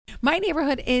My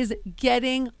neighborhood is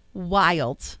getting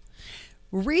wild.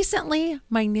 Recently,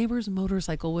 my neighbor's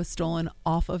motorcycle was stolen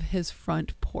off of his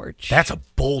front porch. That's a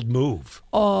bold move.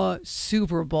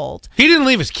 Super bold. He didn't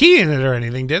leave his key in it or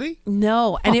anything, did he?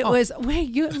 No, and it was,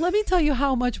 let me tell you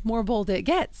how much more bold it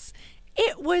gets.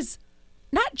 It was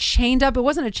not chained up. It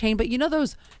wasn't a chain, but you know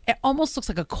those, it almost looks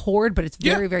like a cord, but it's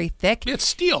very, very thick. It's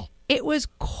steel. It was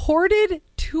corded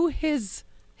to his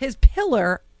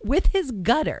pillar with his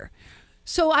gutter.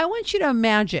 So I want you to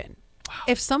imagine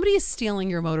if somebody is stealing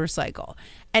your motorcycle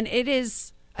and it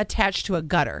is attached to a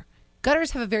gutter.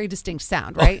 Gutters have a very distinct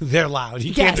sound, right? They're loud.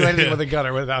 You can't do anything with a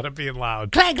gutter without it being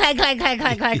loud. Clank, clank, clank, clank,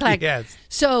 clank, clank, clank. Yes.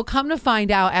 So come to find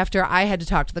out, after I had to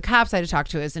talk to the cops, I had to talk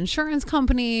to his insurance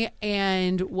company,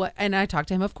 and I talked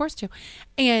to him, of course, too.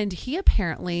 And he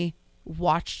apparently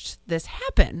watched this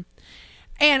happen.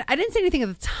 And I didn't say anything at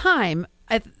the time,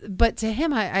 but to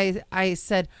him, I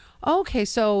said, okay,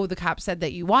 so the cop said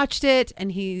that you watched it,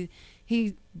 and he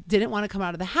didn't want to come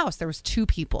out of the house. There was 2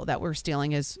 people that were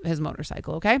stealing his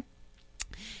motorcycle, okay?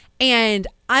 And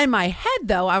in my head,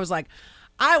 though, I was like,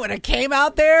 I would have came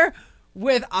out there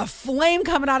with a flame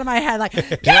coming out of my head, like,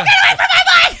 get away from my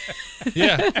bike!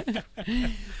 Yeah.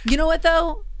 You know what,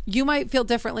 though? You might feel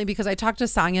differently, because I talked to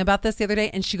Sonia about this the other day,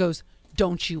 and she goes,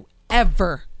 don't you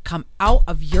ever come out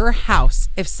of your house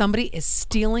if somebody is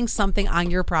stealing something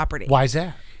on your property. Why is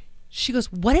that? She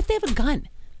goes, what if they have a gun?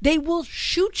 They will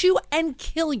shoot you and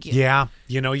kill you. Yeah,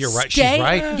 you're right. Stay, she's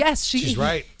right. Yes, she's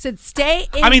right. Said stay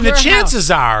in I mean, the your chances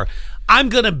house. are, I'm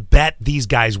going to bet these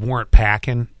guys weren't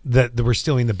packing, that they were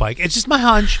stealing the bike. It's just my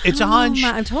hunch. It's a hunch.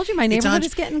 I told you, my neighborhood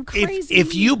is getting crazy.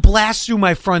 If you blast through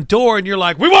my front door and you're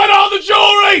like, we want all the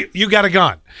jewelry, you got a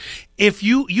gun. If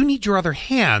you need your other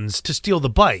hands to steal the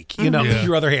bike,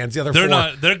 your other hands, the other they're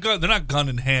four. they're not gun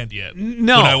in hand yet.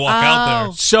 No. When I walk out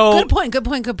there. So good point.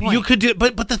 You could do,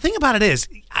 but the thing about it is,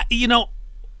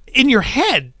 in your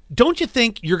head, don't you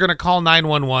think you're going to call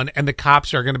 911 and the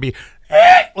cops are going to be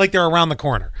like they're around the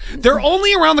corner? They're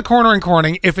only around the corner in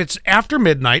Corning if it's after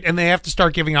midnight and they have to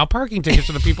start giving out parking tickets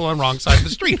to the people on the wrong side of the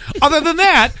street. Other than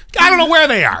that, I don't know where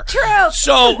they are. True.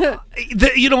 So,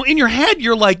 in your head,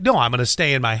 you're like, no, I'm going to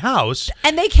stay in my house.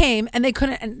 And they came and they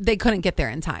couldn't get there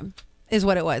in time, is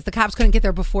what it was. The cops couldn't get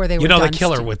there before they were done. The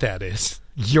killer with that is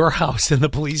your house and the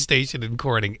police station in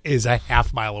Corning is a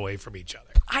half mile away from each other.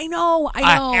 I know. A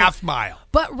half mile.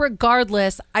 But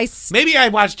regardless, maybe I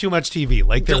watch too much TV.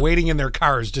 Like they're waiting in their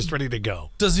cars just ready to go.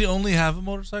 Does he only have a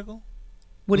motorcycle?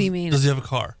 What do you mean? Does he have a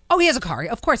car? Oh, he has a car.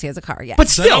 Of course he has a car, yeah. But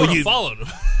still, you followed him.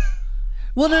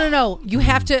 Well, no. You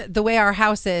have to, the way our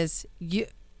house is,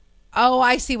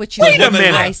 I see what you Wait a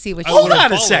minute. I see what you Hold mean.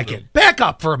 on a second. Back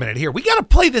up for a minute here. We got to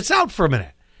play this out for a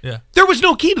minute. Yeah. There was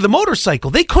no key to the motorcycle.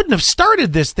 They couldn't have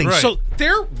started this thing. Right. So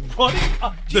they're running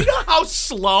up. Do you know how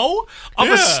slow of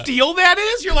a steal that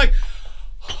is? You're like,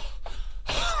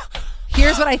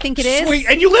 Here's what I think it is. sweet.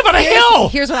 And you live on a hill.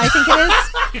 Here's what I think it is.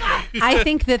 I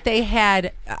think that they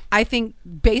had,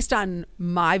 based on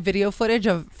my video footage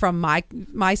from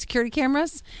my security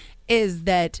cameras, is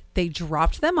that they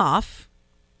dropped them off.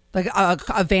 Like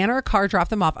a van or a car dropped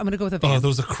them off. I'm going to go with a van. Oh, there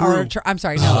was a crew. I'm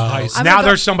sorry. No. Heist. Now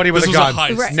there's somebody with a gun.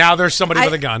 Right. Now there's somebody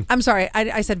with a gun. I'm sorry.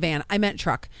 I said van. I meant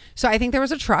truck. So I think there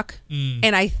was a truck,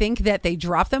 and I think that they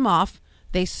dropped them off.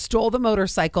 They stole the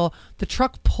motorcycle. The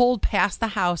truck pulled past the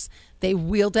house. They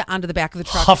wheeled it onto the back of the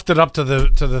truck. Huffed it up to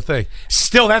the thing.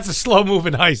 Still, that's a slow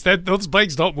moving heist. Those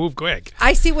bikes don't move quick.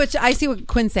 I see what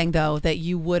Quinn's saying, though, that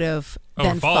you would have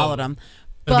then followed them.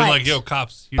 I'd be like, yo,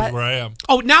 cops, here's where I am.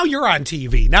 Oh, now you're on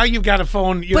TV. Now you've got a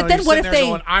phone. But then what if they?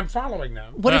 Going, I'm following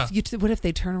them. What if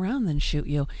they turn around and then shoot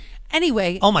you?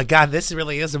 Anyway. Oh my God, this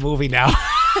really is a movie now.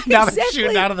 Now they're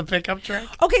shooting out of the pickup truck.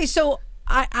 Okay, so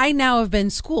I now have been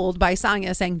schooled by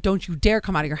Sonia saying, "Don't you dare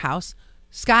come out of your house,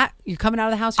 Scott. You're coming out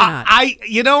of the house or not?"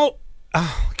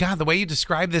 Oh God, the way you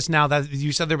describe this now, that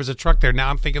you said there was a truck there.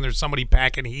 Now I'm thinking there's somebody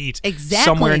packing heat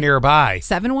somewhere nearby.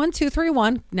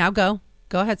 71231. Now go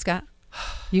ahead, Scott.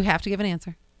 You have to give an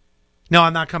answer. No,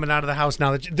 I'm not coming out of the house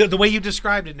now. The way you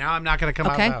described it, now I'm not going to come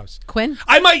out of the house. Quinn?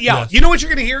 I might yell. Yes. You know what you're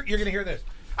going to hear? You're going to hear this.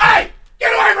 Hey,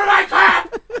 get away from my car!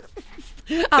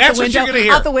 That's what you're going to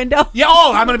hear. Out the window? Yeah,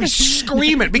 I'm going to be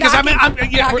screaming because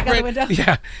knocking out the window?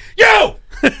 Yeah. You!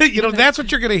 That's what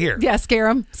you're going to hear. Yeah, scare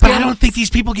them. But I don't think these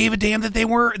people gave a damn that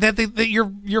that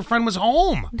your friend was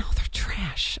home. No, they're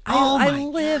trash. My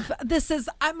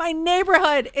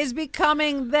neighborhood is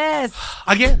becoming this.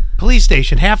 Again, police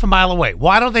station, half a mile away.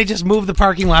 Why don't they just move the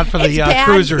parking lot for the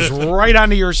cruisers right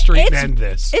onto your street and end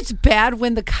this? It's bad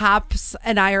when the cops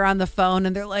and I are on the phone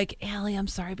and they're like, Allie, I'm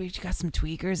sorry, but you got some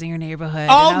tweakers in your neighborhood.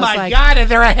 Oh my God, and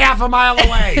they're a half a mile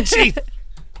away. Gee.